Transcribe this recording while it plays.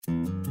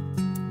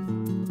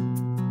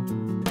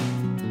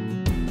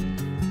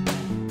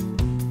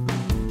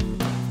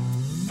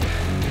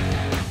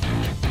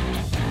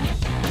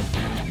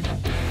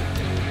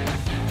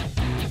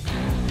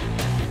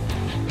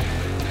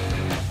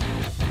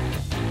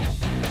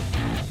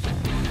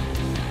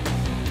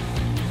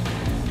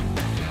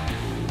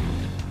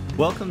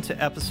Welcome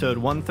to episode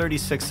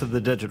 136 of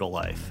The Digital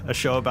Life, a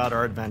show about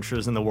our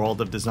adventures in the world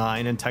of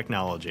design and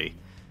technology.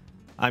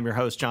 I'm your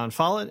host, John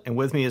Follett, and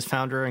with me is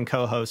founder and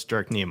co-host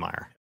Dirk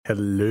Niemeyer.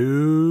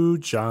 Hello,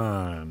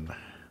 John.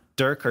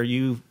 Dirk, are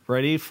you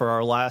ready for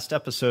our last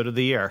episode of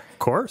the year? Of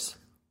course.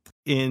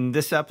 In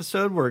this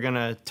episode, we're going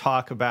to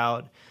talk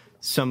about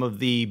some of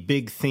the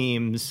big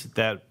themes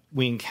that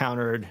we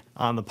encountered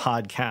on the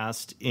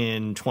podcast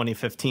in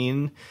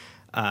 2015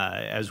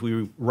 as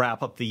we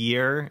wrap up the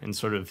year and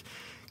sort of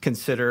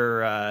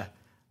consider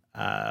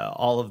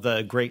all of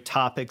the great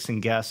topics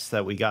and guests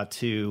that we got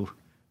to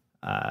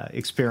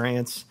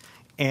experience.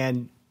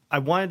 And I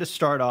wanted to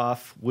start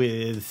off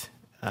with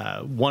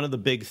one of the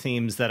big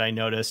themes that I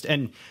noticed.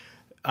 And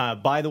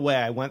by the way,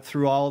 I went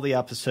through all the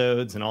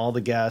episodes and all the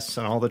guests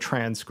and all the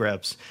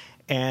transcripts.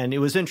 And it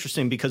was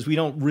interesting because we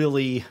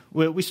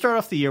start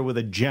off the year with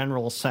a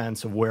general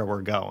sense of where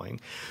we're going,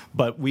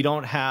 but we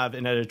don't have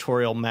an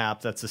editorial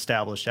map that's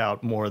established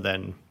out more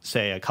than,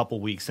 say, a couple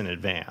weeks in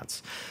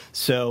advance.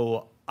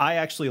 So I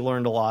actually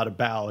learned a lot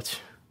about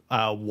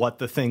what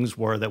the things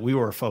were that we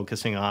were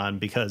focusing on,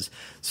 because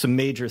some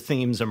major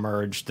themes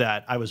emerged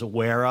that I was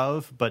aware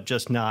of, but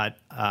just not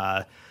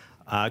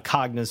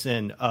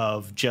cognizant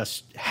of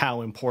just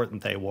how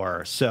important they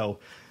were. So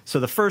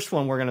the first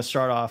one we're going to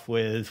start off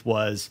with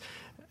was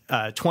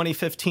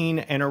 2015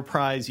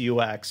 enterprise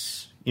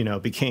UX,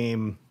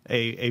 became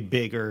a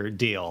bigger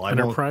deal.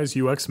 Enterprise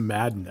UX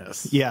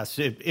madness. Yes,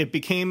 it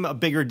became a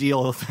bigger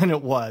deal than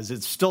it was.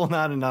 It's still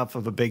not enough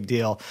of a big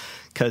deal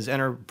because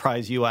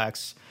enterprise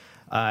UX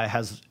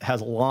has a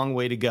long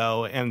way to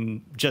go,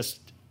 and just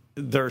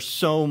there's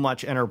so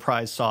much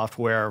enterprise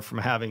software, from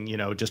having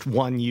just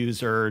one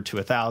user to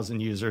 1,000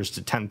 users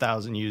to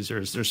 10,000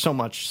 users. There's so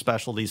much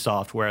specialty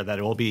software that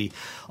it will be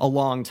a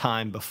long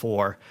time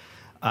before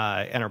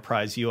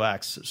enterprise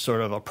UX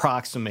sort of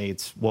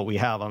approximates what we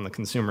have on the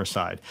consumer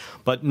side.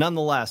 But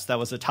nonetheless, that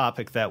was a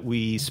topic that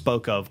we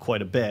spoke of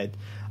quite a bit.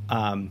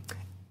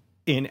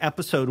 In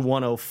episode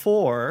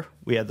 104,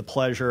 we had the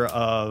pleasure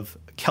of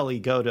Kelly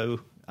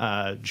Goto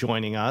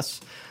joining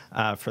us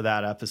for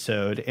that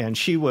episode, and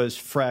she was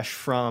fresh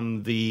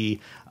from the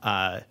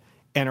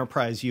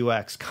Enterprise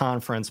UX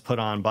conference put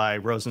on by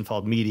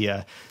Rosenfeld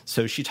Media.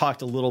 So she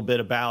talked a little bit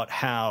about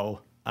how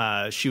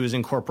she was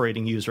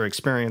incorporating user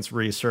experience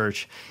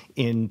research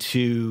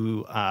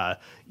into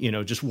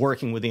just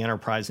working with the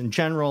enterprise in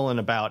general, and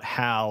about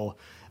how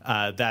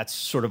that's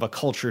sort of a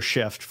culture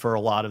shift for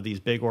a lot of these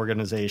big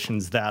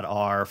organizations that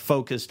are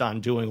focused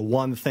on doing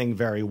one thing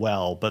very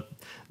well, but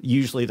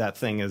usually that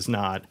thing is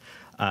not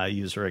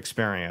user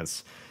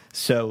experience.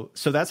 So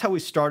that's how we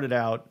started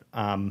out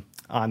on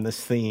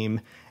this theme.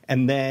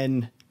 And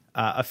then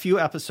a few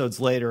episodes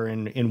later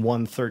in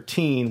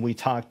 113, we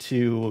talked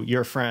to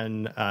your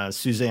friend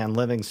Suzanne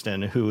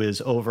Livingston, who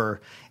is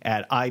over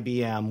at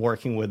IBM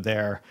working with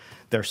their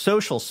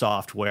social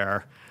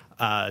software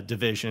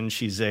division.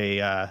 She's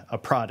a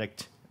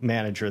product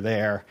manager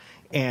there.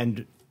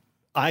 And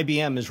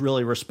IBM is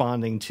really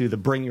responding to the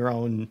bring your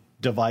own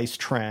device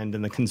trend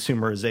and the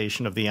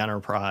consumerization of the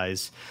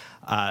enterprise.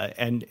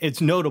 And it's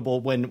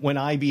notable when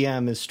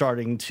IBM is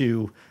starting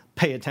to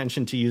pay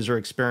attention to user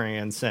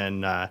experience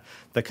and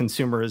the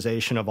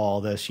consumerization of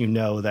all this,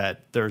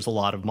 that there's a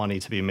lot of money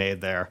to be made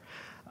there.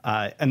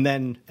 And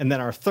then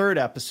our third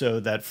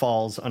episode that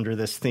falls under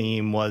this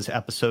theme was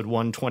episode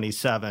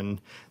 127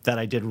 that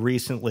I did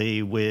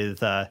recently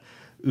with Uday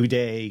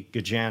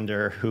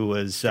Gajander, who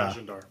was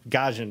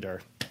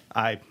Gajander.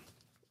 I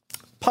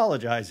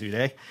apologize,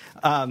 Uday.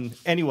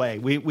 Anyway,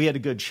 we had a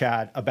good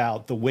chat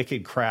about the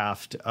wicked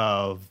craft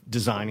of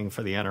designing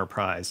for the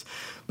enterprise.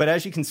 But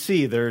as you can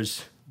see,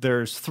 there's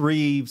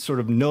three sort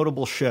of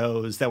notable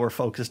shows that were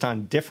focused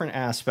on different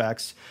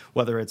aspects,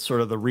 whether it's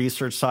sort of the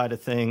research side of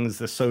things,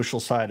 the social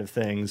side of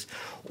things,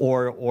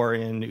 or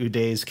in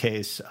Uday's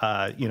case,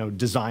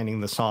 designing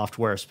the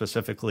software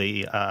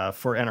specifically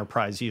for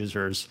enterprise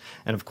users.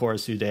 And of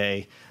course,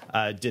 Uday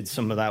did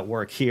some of that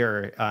work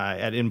here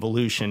at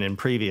Involution in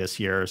previous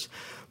years.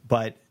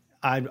 But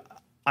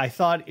I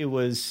thought it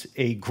was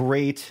a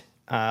great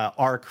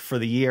arc for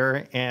the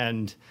year,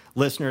 and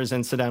listeners,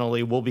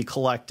 incidentally, will be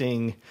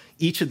collecting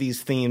each of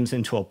these themes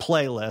into a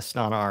playlist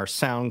on our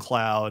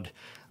SoundCloud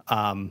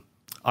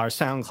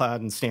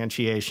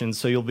instantiation.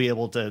 So you'll be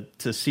able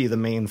to see the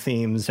main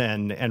themes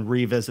and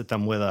revisit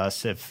them with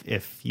us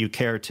if you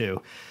care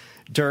to.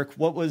 Dirk,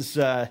 what was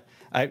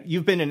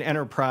you've been in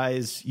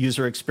enterprise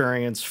user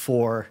experience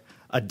for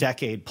a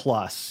decade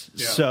plus.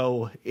 Yeah.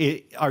 So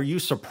are you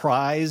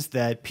surprised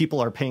that people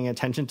are paying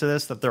attention to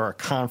this, that there are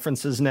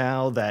conferences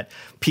now that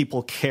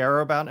people care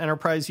about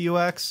enterprise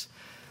UX?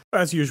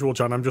 As usual,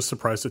 John, I'm just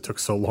surprised it took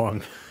so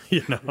long.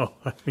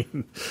 I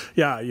mean,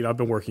 I've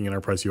been working in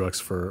enterprise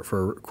UX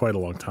for quite a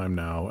long time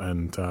now,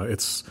 and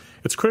it's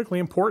critically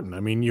important.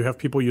 I mean, you have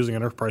people using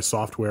enterprise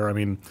software. I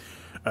mean,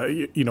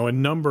 a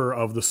number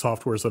of the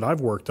softwares that I've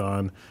worked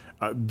on,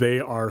 they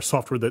are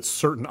software that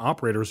certain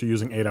operators are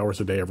using 8 hours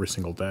a day every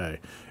single day.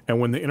 And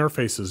when the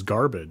interface is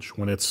garbage,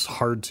 when it's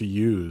hard to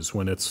use,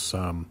 when it's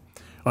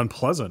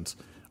unpleasant,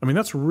 I mean,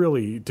 that's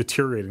really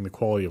deteriorating the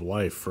quality of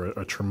life for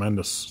a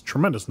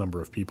tremendous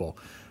number of people.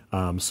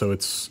 So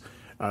it's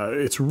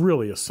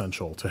really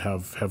essential to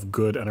have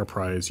good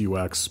enterprise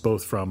UX,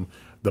 both from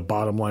the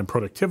bottom line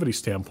productivity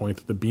standpoint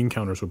that the bean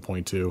counters would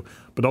point to,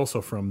 but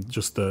also from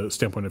just the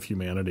standpoint of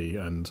humanity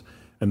and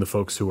the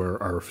folks who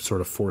are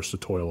sort of forced to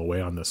toil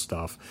away on this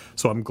stuff.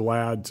 So I'm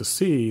glad to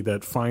see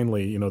that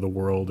finally, the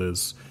world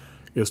is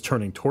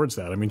turning towards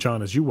that. I mean,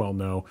 John, as you well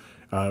know,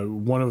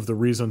 one of the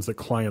reasons that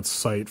clients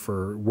cite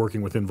for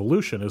working with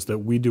Involution is that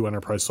we do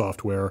enterprise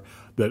software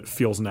that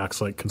feels and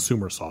acts like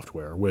consumer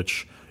software,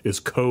 which is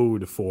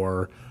code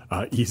for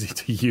easy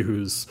to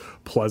use,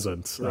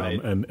 pleasant, right.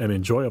 and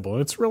enjoyable.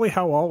 And it's really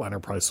how all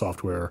enterprise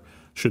software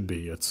should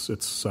be.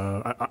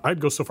 I'd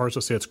go so far as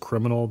to say it's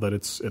criminal that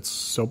it's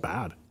so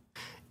bad.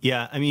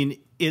 Yeah, I mean,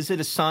 is it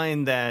a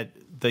sign that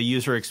the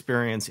user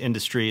experience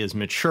industry is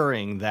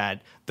maturing,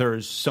 that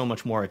there's so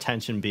much more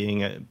attention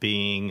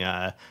being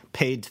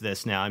paid to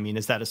this now? I mean,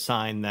 is that a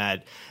sign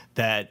that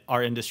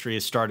our industry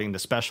is starting to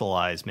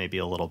specialize maybe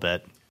a little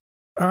bit?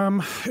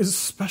 Is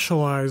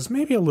specialized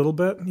maybe a little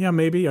bit? Yeah,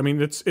 maybe. I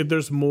mean,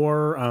 there's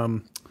more.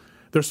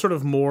 There's sort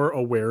of more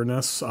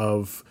awareness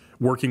of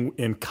working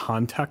in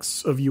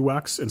contexts of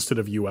UX instead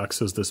of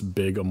UX as this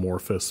big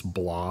amorphous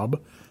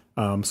blob.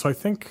 So I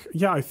think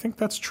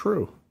that's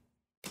true.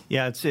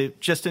 Yeah, it's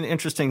just an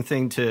interesting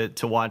thing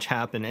to watch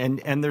happen.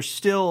 And there's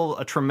still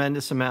a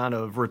tremendous amount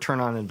of return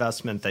on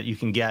investment that you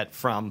can get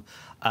from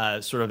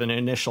sort of an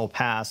initial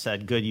pass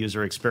at good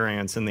user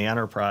experience in the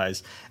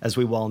enterprise. As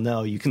we well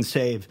know, you can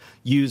save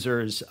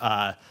users,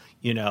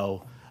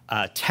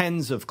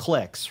 tens of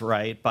clicks,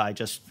 right, by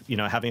just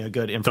having a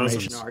good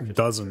information architecture.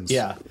 Dozens.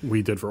 Yeah,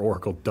 we did for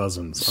Oracle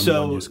dozens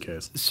on one use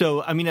case.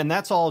 So I mean, and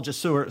that's all just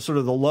sort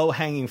of the low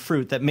hanging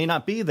fruit that may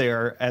not be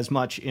there as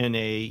much in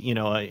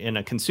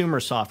a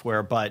consumer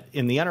software, but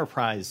in the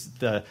enterprise,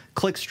 the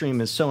click stream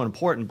is so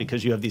important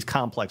because you have these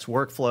complex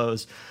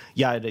workflows,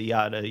 yada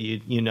yada.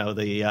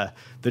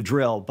 The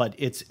drill, but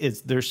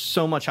there's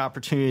so much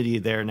opportunity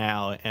there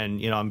now,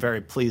 and I'm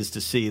very pleased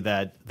to see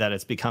that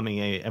it's becoming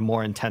a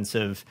more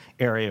intensive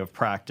area of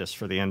practice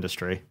for the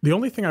industry. The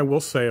only thing I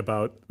will say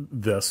about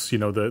this,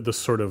 the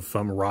sort of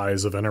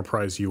rise of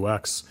enterprise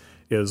UX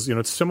is,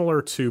 it's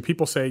similar to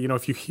people say,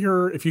 if you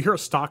hear a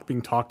stock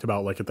being talked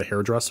about like at the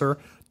hairdresser,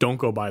 don't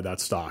go buy that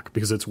stock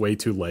because it's way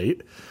too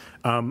late.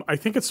 I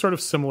think it's sort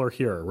of similar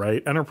here,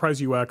 right?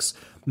 Enterprise UX,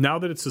 now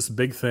that it's this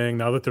big thing,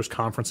 now that there's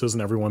conferences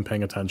and everyone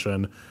paying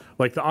attention,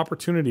 like the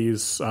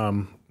opportunities,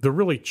 the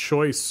really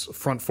choice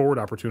front forward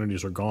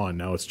opportunities are gone.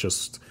 Now it's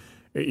just,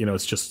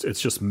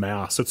 it's just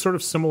mass. It's sort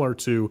of similar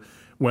to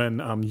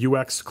when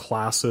UX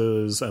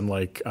classes and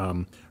like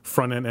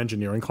front end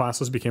engineering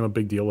classes became a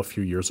big deal a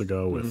few years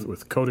ago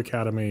with Code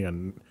Academy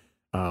and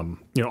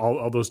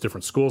all those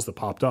different schools that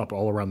popped up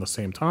all around the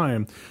same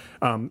time.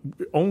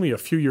 Only a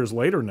few years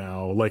later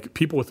now, like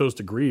people with those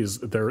degrees,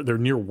 they're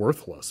near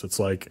worthless. It's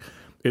like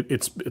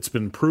it's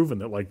been proven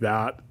that like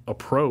that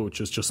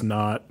approach is just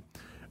not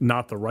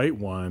the right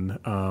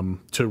one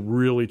to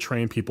really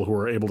train people who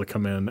are able to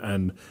come in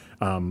and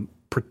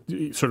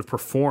sort of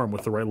perform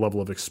with the right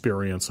level of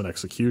experience and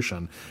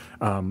execution.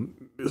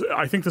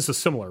 I think this is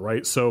similar,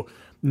 right? So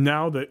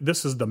now that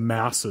this is the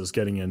masses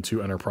getting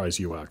into enterprise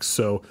UX.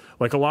 So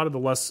like a lot of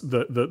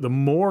the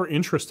more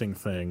interesting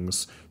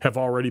things have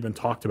already been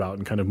talked about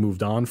and kind of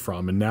moved on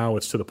from. And now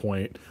it's to the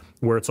point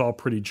where it's all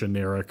pretty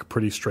generic,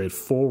 pretty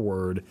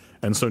straightforward.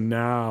 And so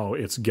now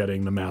it's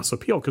getting the mass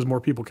appeal because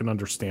more people can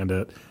understand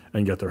it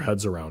and get their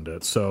heads around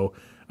it. So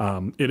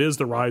it is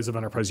the rise of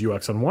enterprise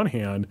UX on one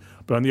hand,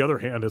 but on the other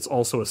hand, it's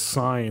also a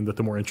sign that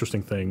the more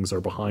interesting things are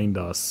behind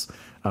us.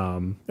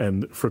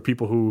 And for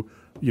people who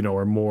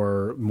are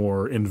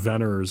more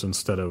inventors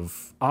instead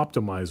of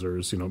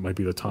optimizers, it might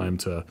be the time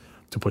to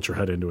put your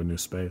head into a new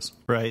space.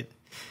 Right.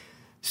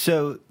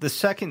 So the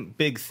second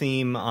big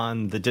theme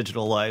on the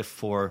digital life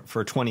for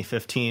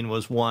 2015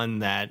 was one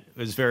that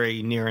was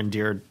very near and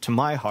dear to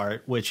my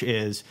heart, which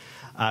is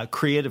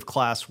creative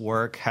class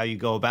work, how you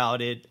go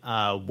about it,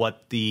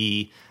 what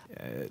the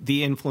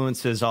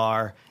influences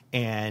are,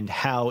 and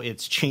how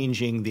it's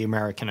changing the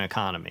American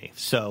economy.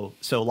 So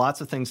lots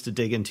of things to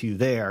dig into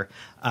there.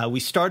 We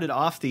started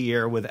off the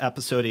year with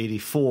episode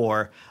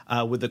 84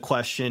 with the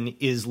question,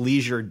 is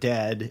leisure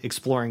dead?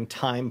 Exploring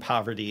time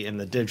poverty in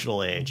the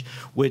digital age,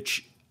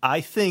 which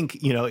I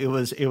think,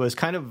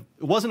 it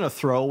wasn't a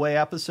throwaway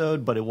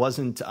episode, but it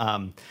wasn't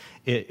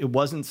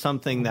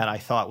something that I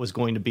thought was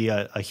going to be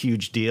a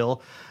huge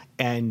deal.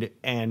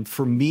 And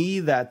for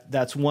me,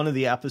 that's one of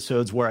the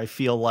episodes where I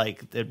feel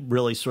like it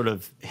really sort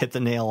of hit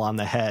the nail on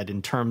the head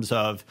in terms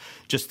of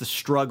just the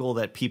struggle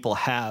that people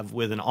have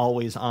with an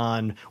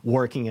always-on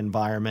working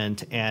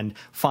environment and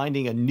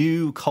finding a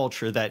new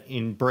culture that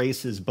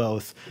embraces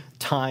both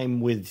time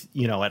with,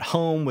 at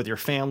home, with your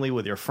family,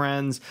 with your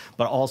friends,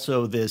 but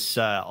also this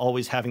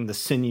always having the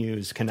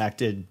sinews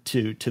connected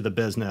to the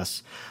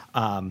business.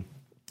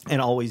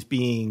 always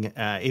being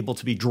able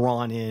to be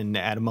drawn in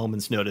at a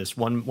moment's notice.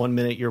 One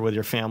minute you're with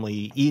your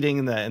family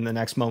eating, and the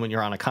next moment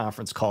you're on a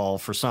conference call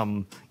for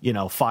some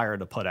fire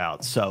to put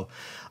out. So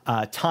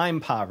time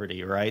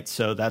poverty, right?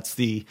 So that's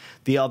the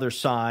other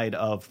side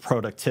of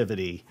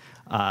productivity,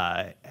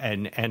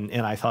 and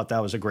I thought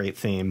that was a great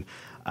theme.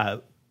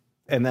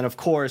 And then, of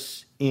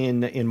course,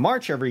 in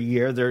March every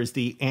year, there's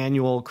the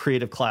annual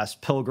Creative Class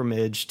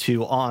pilgrimage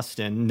to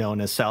Austin,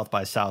 known as South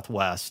by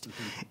Southwest.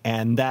 Mm-hmm.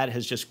 And that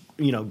has just,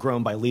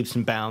 grown by leaps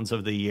and bounds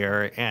over the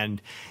year.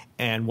 And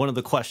one of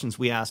the questions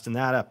we asked in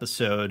that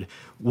episode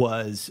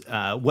was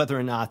whether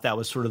or not that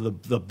was sort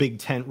of the big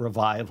tent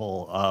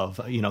revival of,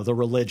 the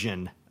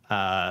religion,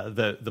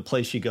 the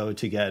place you go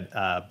to get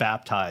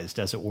baptized,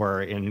 as it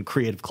were, in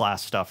creative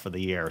class stuff for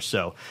the year.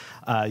 So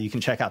you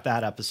can check out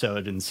that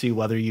episode and see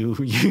whether you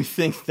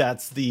think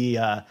that's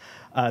the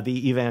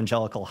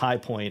evangelical high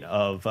point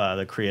of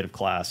the creative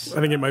class. I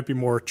think it might be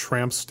more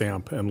tramp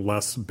stamp and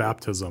less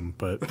baptism,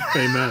 but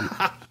amen.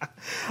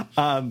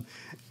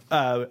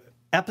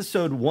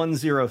 Episode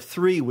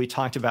 103, we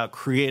talked about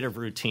creative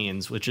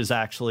routines, which is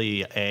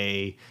actually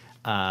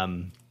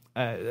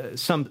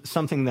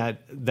something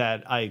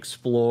that I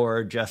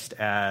explore just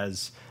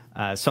as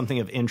something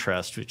of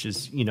interest, which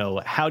is,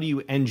 how do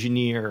you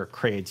engineer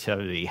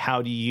creativity?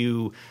 How do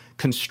you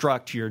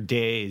construct your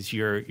days,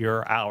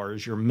 your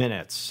hours, your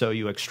minutes, so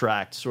you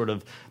extract sort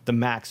of the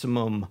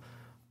maximum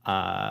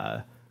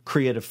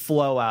creative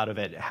flow out of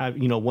it? How,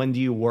 when do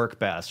you work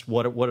best?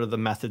 What are the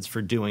methods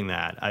for doing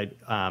that?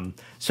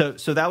 So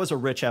that was a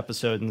rich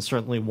episode, and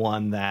certainly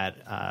one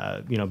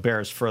that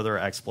bears further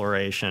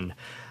exploration.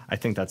 I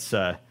think that's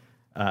a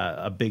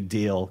big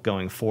deal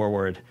going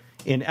forward.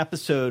 In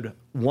episode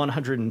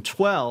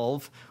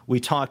 112, we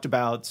talked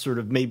about sort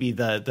of maybe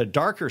the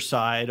darker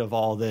side of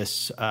all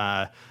this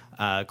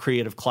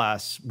creative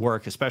class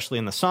work, especially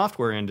in the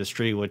software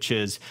industry, which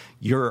is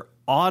you're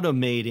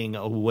automating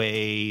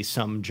away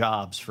some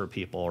jobs for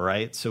people,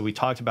 right? So we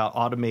talked about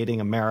automating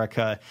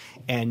America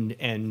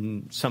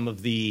and some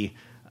of the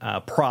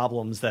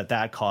problems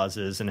that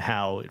causes, and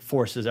how it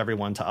forces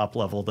everyone to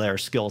up-level their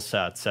skill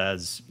sets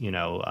as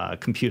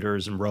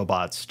computers and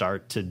robots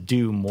start to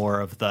do more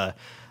of the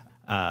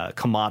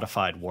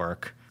commodified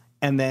work.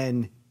 And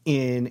then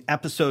in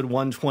episode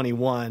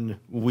 121,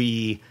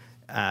 we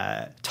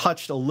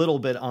touched a little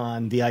bit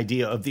on the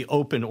idea of the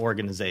open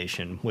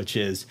organization, which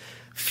is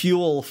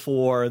fuel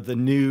for the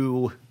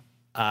new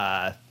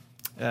the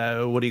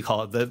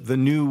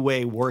new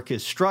way work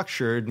is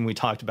structured. And we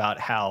talked about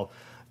how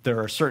there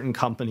are certain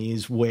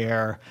companies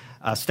where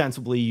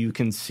ostensibly you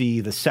can see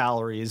the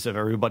salaries of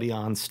everybody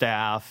on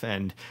staff,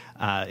 and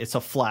it's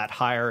a flat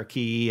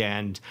hierarchy,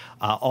 and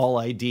all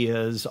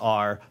ideas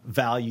are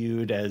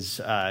valued as,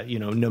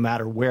 no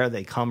matter where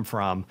they come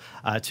from,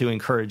 to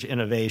encourage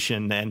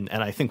innovation. And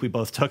I think we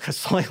both took a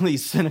slightly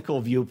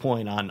cynical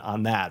viewpoint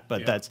on that.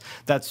 But yeah,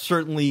 that's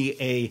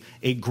certainly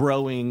a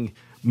growing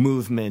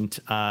movement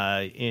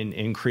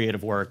in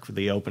creative work,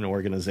 the open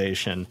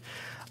organization.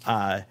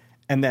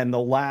 And then the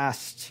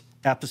last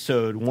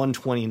episode,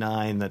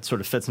 129, that sort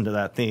of fits into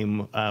that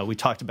theme, we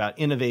talked about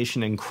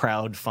innovation and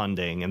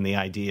crowdfunding, and the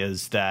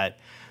ideas that,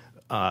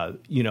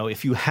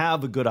 if you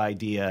have a good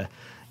idea,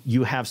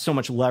 you have so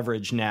much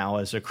leverage now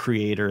as a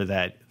creator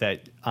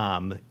that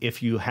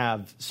if you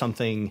have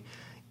something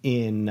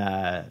in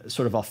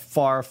sort of a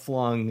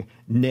far-flung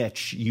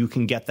niche, you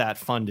can get that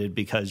funded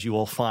because you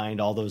will find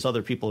all those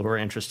other people who are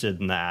interested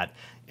in that,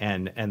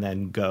 and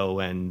then go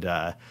and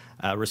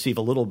receive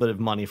a little bit of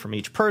money from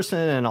each person,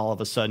 and all of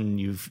a sudden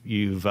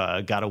you've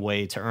got a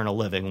way to earn a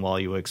living while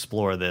you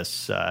explore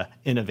this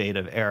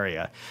innovative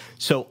area.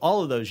 So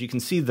all of those, you can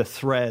see the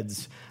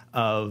threads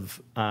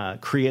of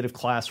creative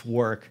class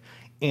work,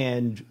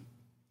 and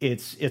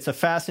it's a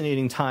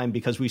fascinating time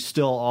because we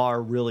still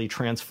are really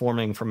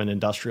transforming from an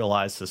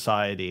industrialized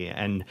society,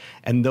 and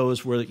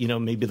those were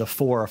maybe the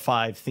 4 or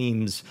 5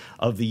 themes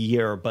of the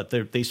year, but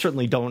they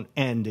certainly don't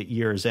end at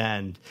year's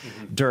end.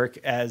 Mm-hmm. Dirk,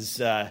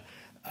 as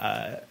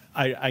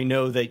I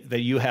know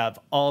that you have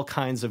all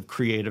kinds of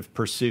creative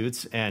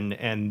pursuits,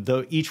 and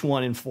though each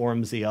one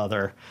informs the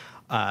other.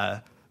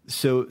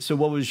 So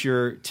what was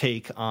your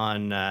take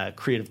on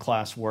creative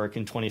class work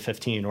in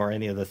 2015, or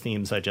any of the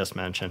themes I just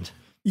mentioned?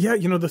 Yeah,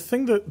 the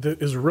thing that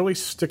is really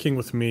sticking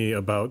with me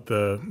about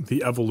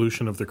the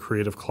evolution of the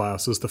creative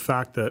class is the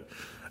fact that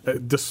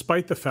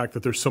despite the fact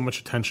that there's so much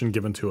attention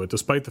given to it,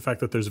 despite the fact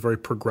that there's very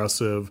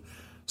progressive,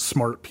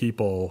 smart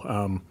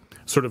people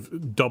sort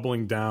of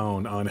doubling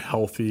down on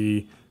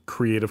healthy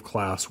creative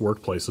class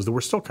workplaces, that we're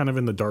still kind of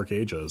in the dark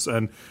ages.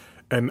 And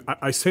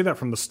I say that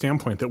from the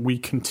standpoint that we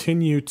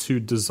continue to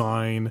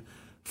design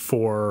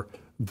for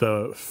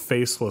the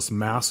faceless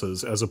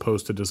masses as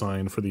opposed to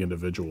design for the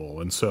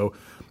individual. And so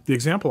the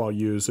example I'll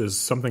use is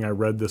something I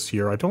read this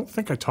year. I don't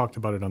think I talked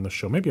about it on the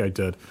show. Maybe I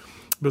did.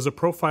 there's a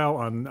profile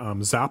on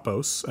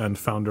Zappos and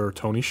founder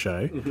Tony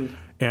Hsieh,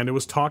 and it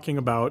was talking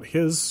about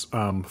his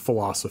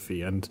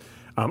philosophy. And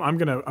I'm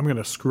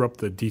gonna screw up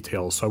the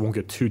details, so I won't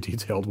get too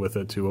detailed with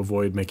it to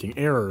avoid making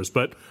errors.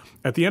 But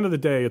at the end of the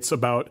day, it's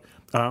about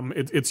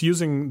it's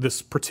using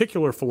this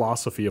particular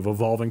philosophy of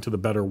evolving to the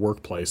better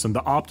workplace, and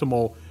the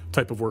optimal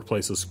type of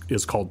workplace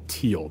is called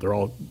teal. They're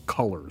all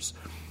colors.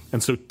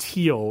 And so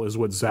teal is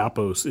what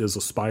Zappos is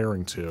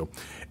aspiring to.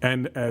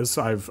 And as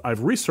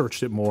I've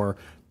researched it more,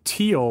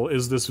 teal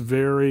is this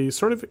very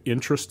sort of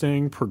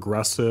interesting,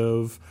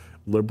 progressive,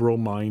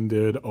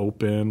 liberal-minded,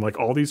 open, like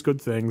all these good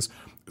things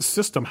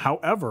system.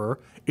 However,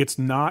 it's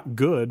not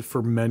good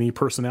for many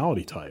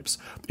personality types.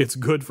 It's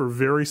good for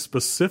very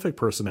specific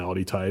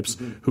personality types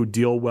who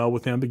deal well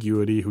with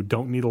ambiguity, who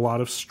don't need a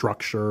lot of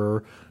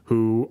structure,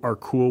 who are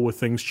cool with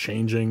things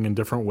changing in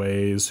different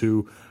ways,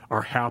 who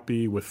are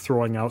happy with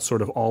throwing out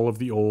sort of all of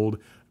the old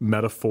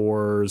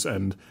metaphors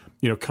and,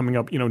 coming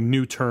up,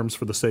 new terms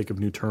for the sake of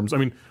new terms. I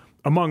mean,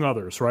 among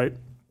others, right?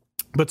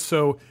 But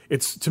so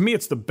to me,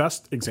 it's the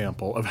best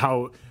example of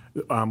how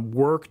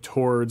work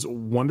towards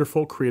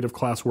wonderful creative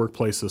class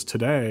workplaces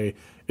today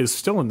is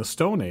still in the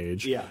Stone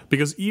Age. Yeah.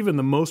 Because even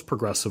the most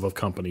progressive of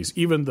companies,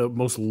 even the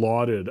most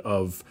lauded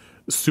of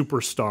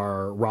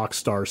superstar, rock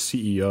star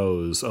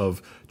CEOs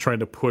of trying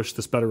to push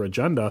this better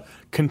agenda,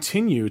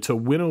 continue to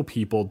winnow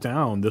people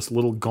down this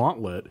little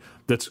gauntlet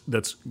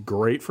that's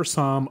great for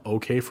some,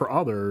 okay for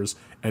others,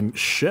 and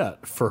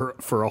shit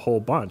for a whole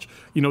bunch.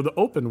 The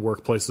open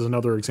workplace is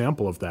another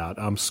example of that.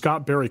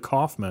 Scott Barry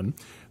Kaufman,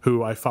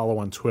 who I follow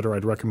on Twitter,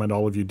 I'd recommend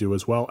all of you do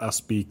as well,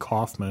 SB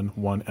Kaufman,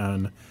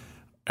 1N,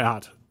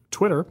 at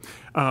Twitter.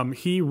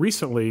 He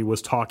recently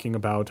was talking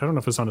about, I don't know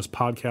if it's on his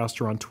podcast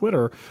or on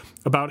Twitter,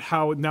 about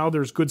how now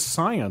there's good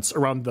science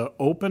around the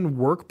open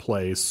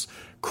workplace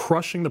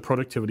crushing the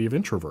productivity of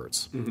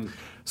introverts.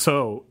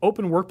 So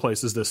open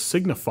workplace is this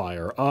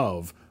signifier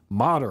of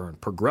modern,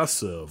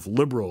 progressive,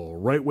 liberal,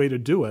 right way to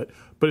do it,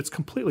 but it's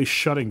completely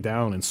shutting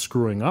down and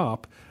screwing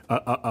up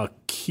a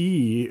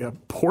key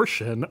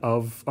portion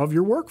of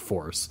your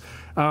workforce.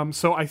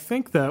 So I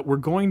think that we're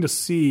going to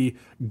see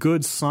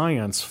good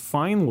science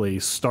finally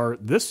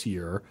start this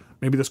year.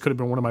 Maybe this could have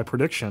been one of my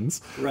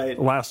predictions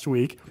last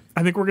week.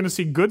 I think we're going to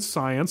see good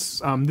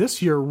science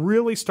this year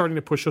really starting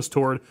to push us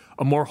toward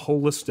a more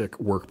holistic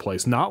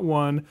workplace, not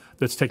one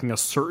that's taking a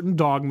certain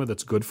dogma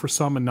that's good for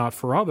some and not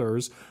for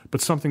others, but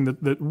something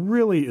that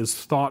really is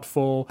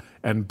thoughtful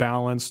and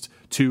balanced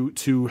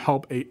to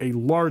help a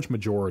large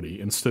majority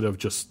instead of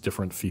just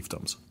different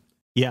fiefdoms.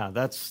 Yeah,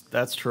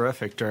 that's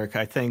terrific, Dirk.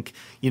 I think,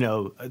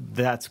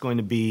 that's going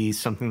to be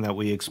something that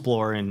we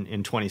explore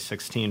in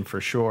 2016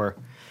 for sure.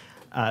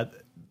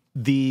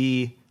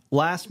 The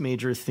last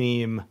major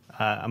theme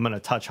I'm going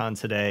to touch on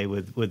today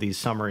with these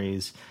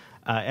summaries,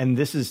 and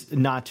this is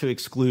not to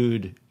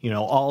exclude,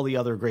 all the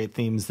other great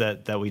themes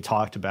that we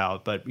talked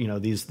about, but,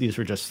 these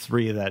were just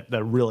three that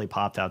really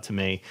popped out to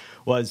me,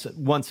 was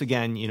once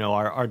again,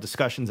 our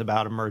discussions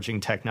about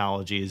emerging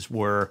technologies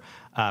were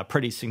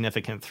pretty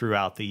significant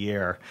throughout the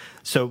year.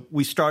 So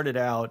we started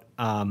out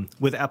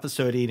with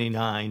episode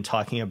 89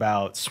 talking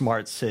about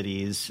smart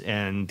cities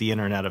and the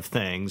Internet of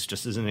Things,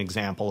 just as an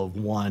example of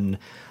one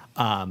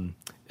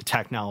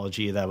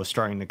technology that was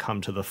starting to come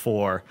to the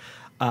fore.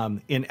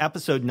 In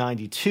episode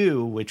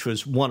 92, which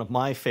was one of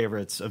my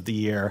favorites of the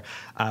year,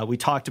 we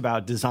talked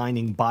about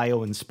designing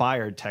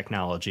bio-inspired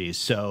technologies.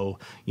 So,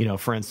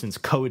 for instance,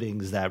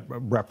 coatings that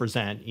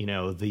represent,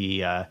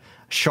 the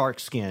shark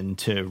skin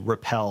to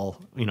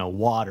repel,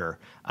 water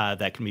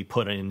that can be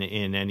put in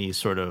any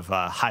sort of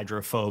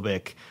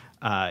hydrophobic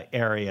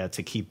area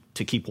to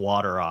keep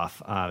water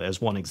off,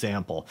 as one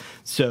example.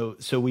 So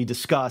we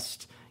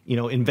discussed,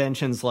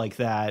 inventions like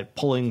that,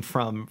 pulling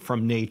from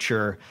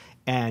nature,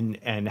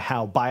 and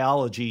how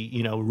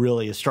biology,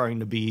 really is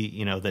starting to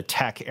be, the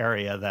tech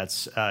area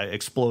that's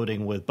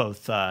exploding with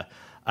both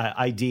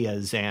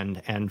ideas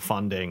and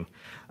funding.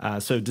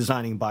 So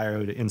designing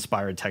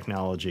bio-inspired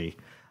technology.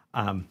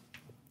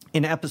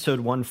 In episode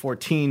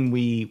 114,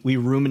 we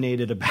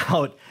ruminated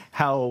about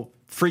how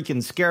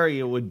freaking scary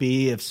it would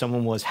be if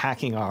someone was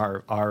hacking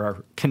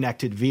our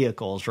connected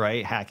vehicles,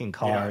 right? Hacking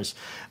cars.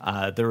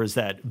 Yeah. There was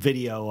that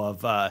video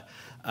of a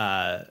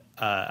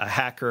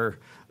hacker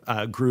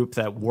group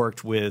that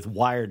worked with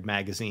Wired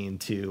magazine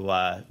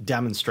to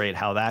demonstrate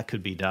how that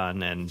could be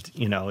done. And,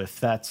 if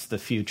that's the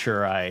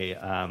future, I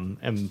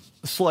am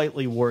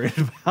slightly worried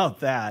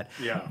about that.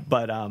 Yeah.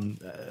 But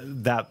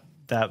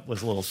that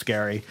was a little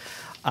scary.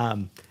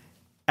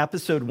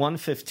 Episode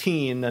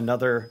 115,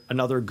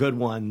 another good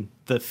one,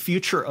 the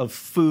future of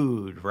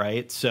food,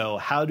 right? So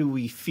how do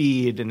we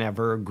feed an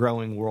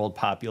ever-growing world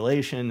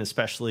population,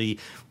 especially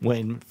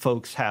when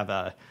folks have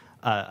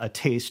a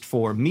taste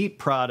for meat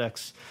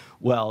products?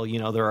 Well,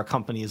 there are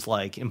companies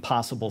like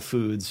Impossible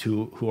Foods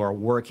who are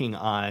working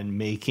on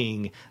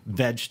making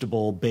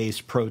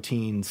vegetable-based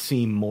protein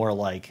seem more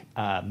like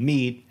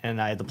meat.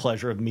 And I had the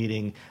pleasure of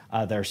meeting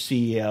their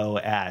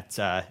CEO at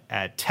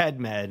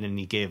TEDMed, and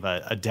he gave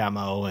a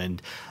demo.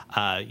 And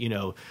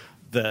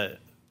the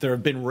there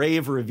have been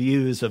rave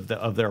reviews of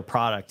their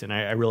product, and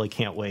I really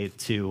can't wait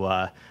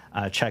to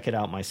check it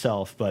out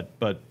myself.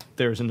 But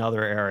there's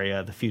another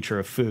area, the future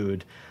of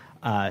food.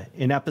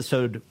 In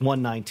episode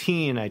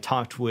 119, I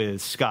talked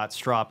with Scott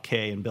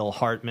Stropkay and Bill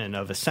Hartman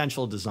of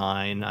Essential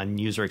Design on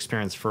user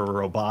experience for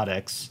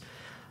robotics.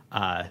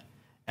 And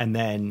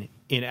then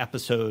in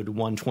episode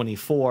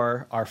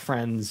 124, our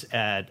friends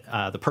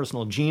at the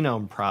Personal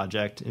Genome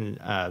Project,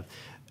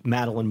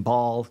 Madeleine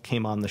Ball,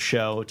 came on the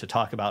show to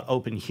talk about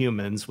Open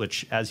Humans,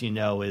 which, as you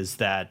know, is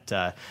that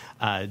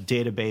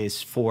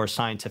database for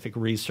scientific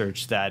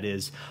research that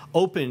is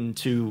open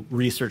to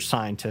research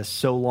scientists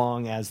so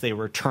long as they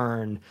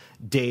return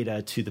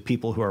data to the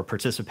people who are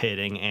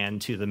participating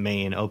and to the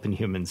main Open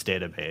Humans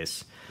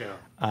database.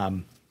 Yeah.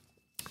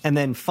 And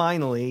then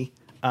finally,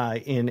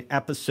 in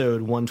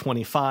episode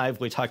 125,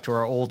 we talked to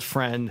our old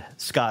friend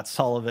Scott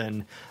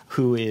Sullivan,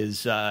 who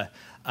is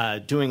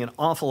doing an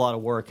awful lot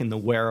of work in the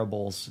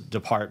wearables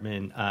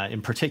department.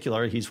 In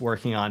particular, he's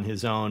working on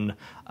his own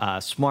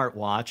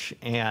smartwatch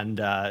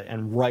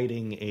and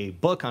writing a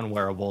book on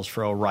wearables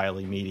for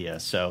O'Reilly Media.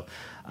 So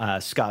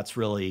Scott's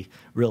really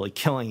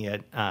killing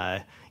it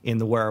in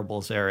the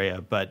wearables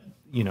area. But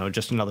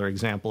just another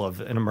example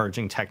of an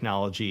emerging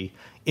technology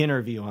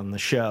interview on the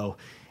show.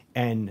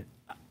 And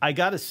I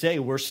got to say,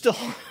 we're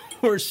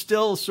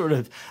still sort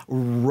of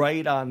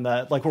right on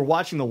we're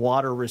watching the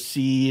water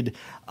recede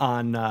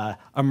on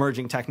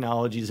emerging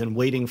technologies and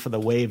waiting for the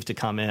wave to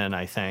come in,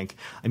 I think.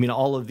 I mean,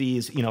 all of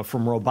these,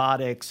 from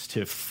robotics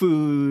to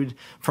food,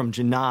 from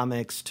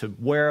genomics to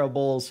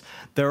wearables,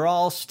 they're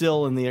all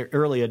still in the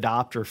early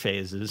adopter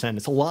phases. And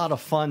it's a lot of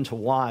fun to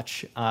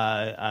watch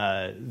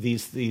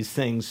these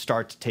things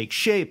start to take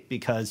shape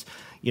because,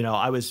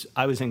 I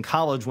was in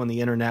college when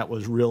the internet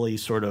was really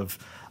sort of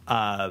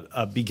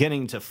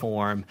beginning to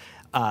form.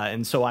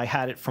 And so I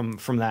had it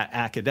from that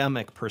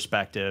academic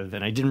perspective,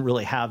 and I didn't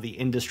really have the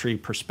industry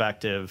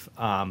perspective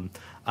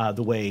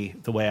the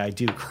way I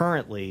do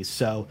currently.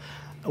 So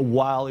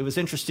while it was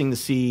interesting to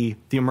see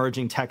the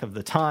emerging tech of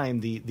the time,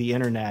 the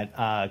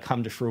internet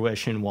come to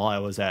fruition while I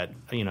was at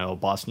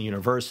Boston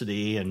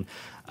University and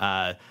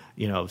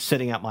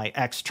sitting at my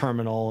X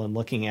terminal and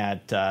looking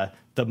at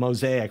the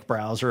Mosaic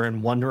browser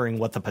and wondering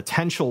what the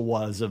potential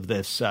was of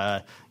this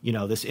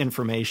this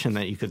information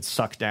that you could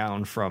suck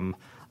down from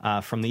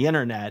the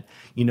internet.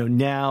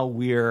 Now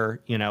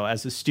we're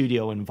as a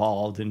studio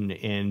involved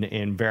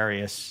in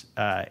various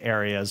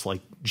areas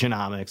like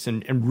genomics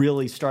and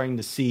really starting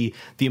to see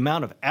the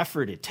amount of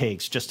effort it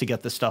takes just to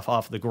get this stuff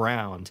off the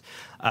ground.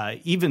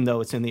 Even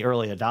though it's in the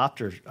early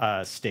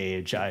adopter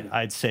stage,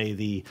 I'd say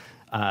the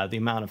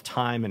amount of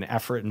time and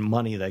effort and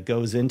money that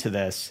goes into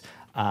this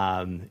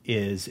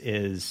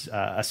is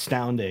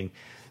astounding.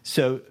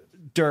 So,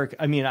 Dirk,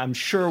 I mean, I'm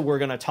sure we're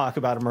going to talk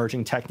about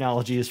emerging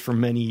technologies for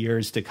many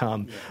years to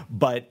come,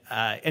 but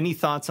any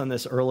thoughts on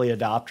this early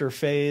adopter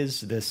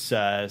phase, this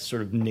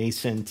sort of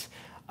nascent,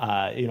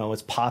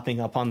 it's popping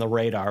up on the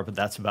radar, but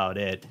that's about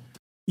it?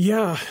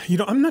 Yeah,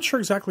 I'm not sure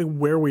exactly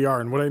where we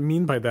are. And what I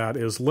mean by that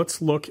is let's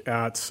look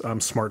at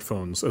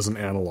smartphones as an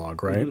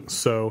analog, right? Mm-hmm.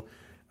 So,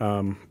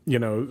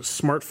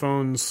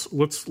 smartphones,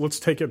 let's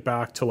take it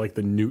back to like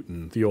the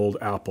Newton, the old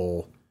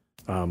Apple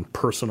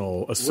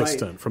personal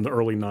assistant from the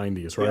early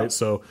 90s, right? Yeah.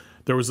 So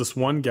there was this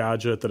one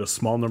gadget that a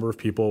small number of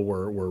people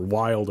were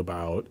wild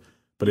about,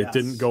 but it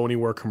didn't go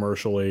anywhere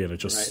commercially, and it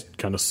just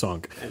kind of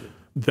sunk.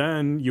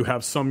 Then you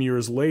have some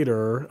years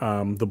later,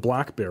 the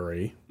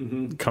BlackBerry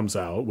comes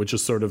out, which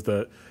is sort of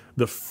the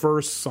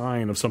first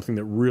sign of something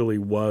that really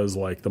was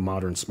like the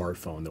modern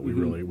smartphone that we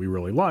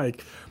really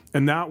like.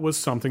 And that was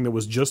something that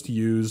was just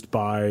used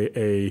by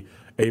a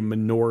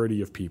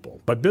minority of people,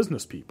 by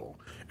business people.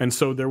 And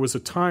so there was a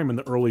time in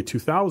the early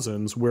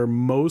 2000s where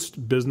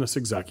most business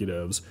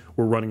executives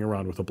were running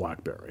around with a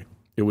BlackBerry.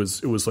 It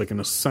was like an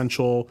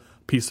essential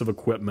piece of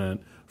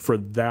equipment for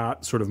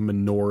that sort of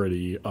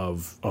minority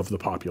of the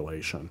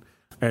population.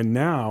 And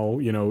now,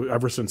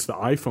 ever since the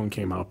iPhone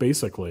came out,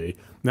 basically,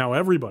 now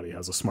everybody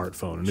has a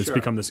smartphone, and it's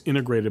become this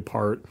integrated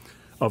part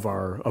of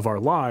our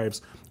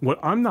lives. What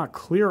I'm not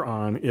clear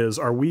on is,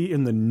 are we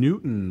in the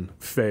Newton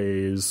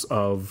phase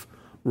of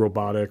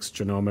robotics,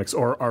 genomics,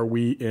 or are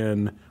we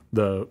in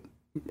the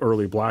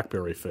early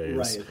BlackBerry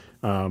phase?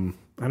 Right.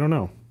 I don't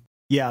know.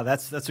 Yeah,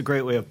 that's a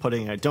great way of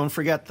putting it. Don't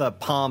forget the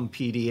Palm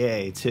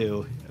PDA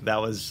too. That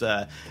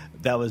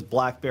was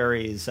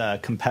BlackBerry's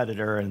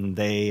competitor, and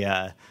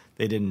they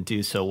didn't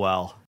do so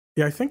well.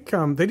 Yeah, I think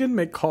they didn't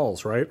make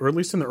calls, right? Or at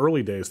least in the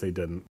early days, they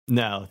didn't.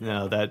 No,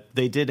 that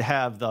they did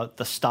have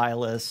the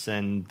stylus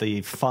and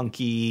the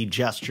funky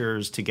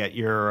gestures to get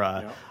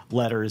your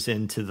letters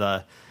into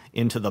the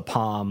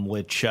palm,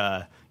 which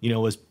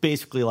was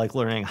basically like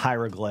learning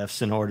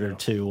hieroglyphs in order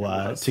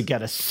to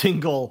get a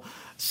single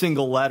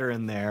letter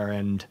in there.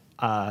 And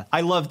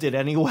I loved it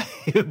anyway,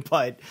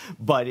 but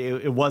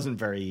it wasn't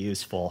very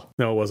useful.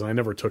 No, it wasn't. I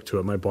never took to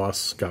it. My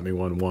boss got me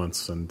one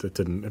once, and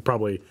it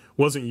probably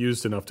wasn't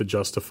used enough to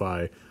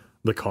justify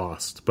the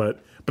cost.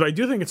 But I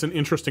do think it's an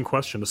interesting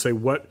question to say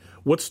what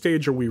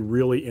stage are we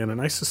really in? And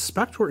I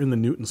suspect we're in the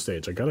Newton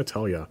stage. I got to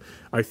tell you,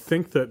 I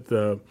think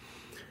that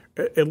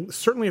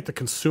certainly at the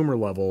consumer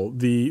level,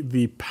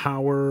 the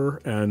power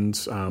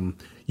and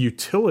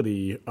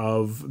utility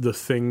of the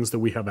things that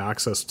we have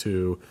access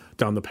to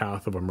down the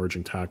path of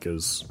emerging tech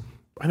is,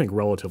 I think,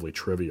 relatively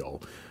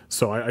trivial.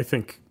 So I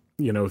think,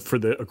 for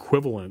the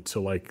equivalent to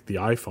like the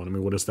iPhone, I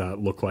mean, what does that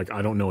look like?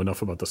 I don't know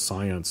enough about the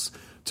science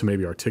to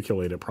maybe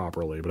articulate it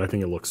properly, but I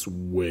think it looks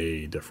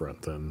way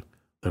different than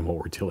what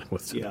we're dealing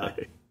with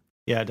today.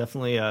 Yeah,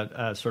 definitely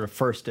a sort of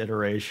first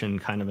iteration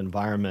kind of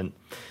environment.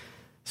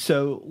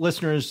 So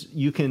listeners,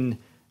 you can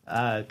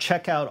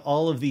check out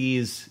all of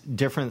these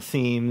different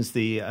themes,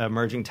 the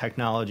emerging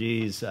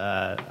technologies,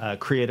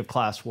 creative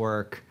class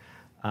work,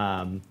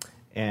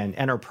 and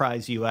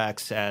enterprise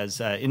UX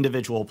as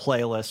individual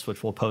playlists,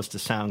 which we'll post to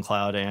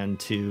SoundCloud and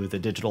to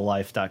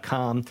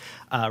thedigitallife.com.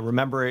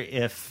 Remember,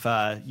 if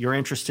you're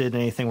interested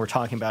in anything we're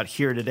talking about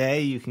here today,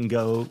 you can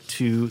go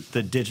to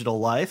The Digital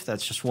Life.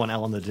 That's just one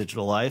L in The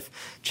Digital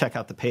Life. Check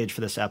out the page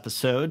for this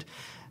episode.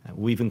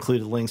 We've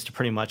included links to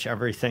pretty much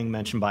everything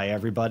mentioned by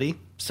everybody,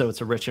 so it's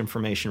a rich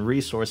information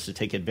resource to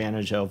take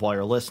advantage of while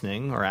you're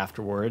listening or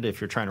afterward if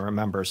you're trying to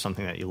remember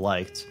something that you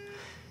liked.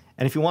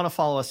 And if you want to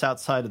follow us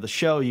outside of the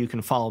show, you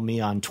can follow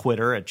me on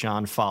Twitter at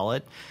Jon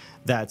Follett.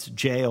 That's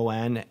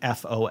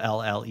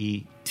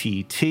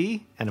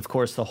JONFOLLETT. And of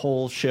course, the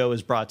whole show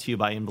is brought to you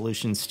by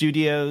Involution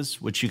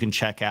Studios, which you can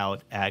check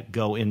out at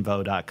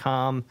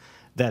goinvo.com.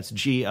 That's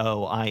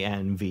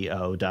GOINVO.com.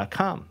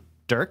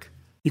 Dirk?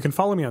 You can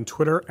follow me on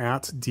Twitter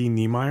at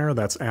dniemeyer.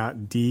 That's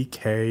at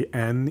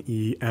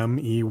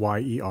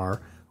DKNEMEYER.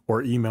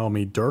 Or email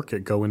me, Dirk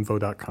at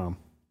goinvo.com.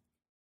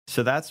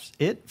 So that's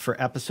it for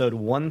episode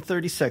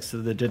 136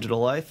 of The Digital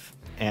Life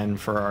and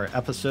for our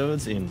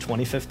episodes in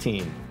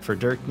 2015. For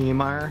Dirk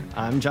Niemeyer,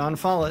 I'm Jon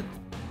Follett,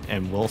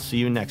 and we'll see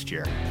you next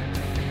year.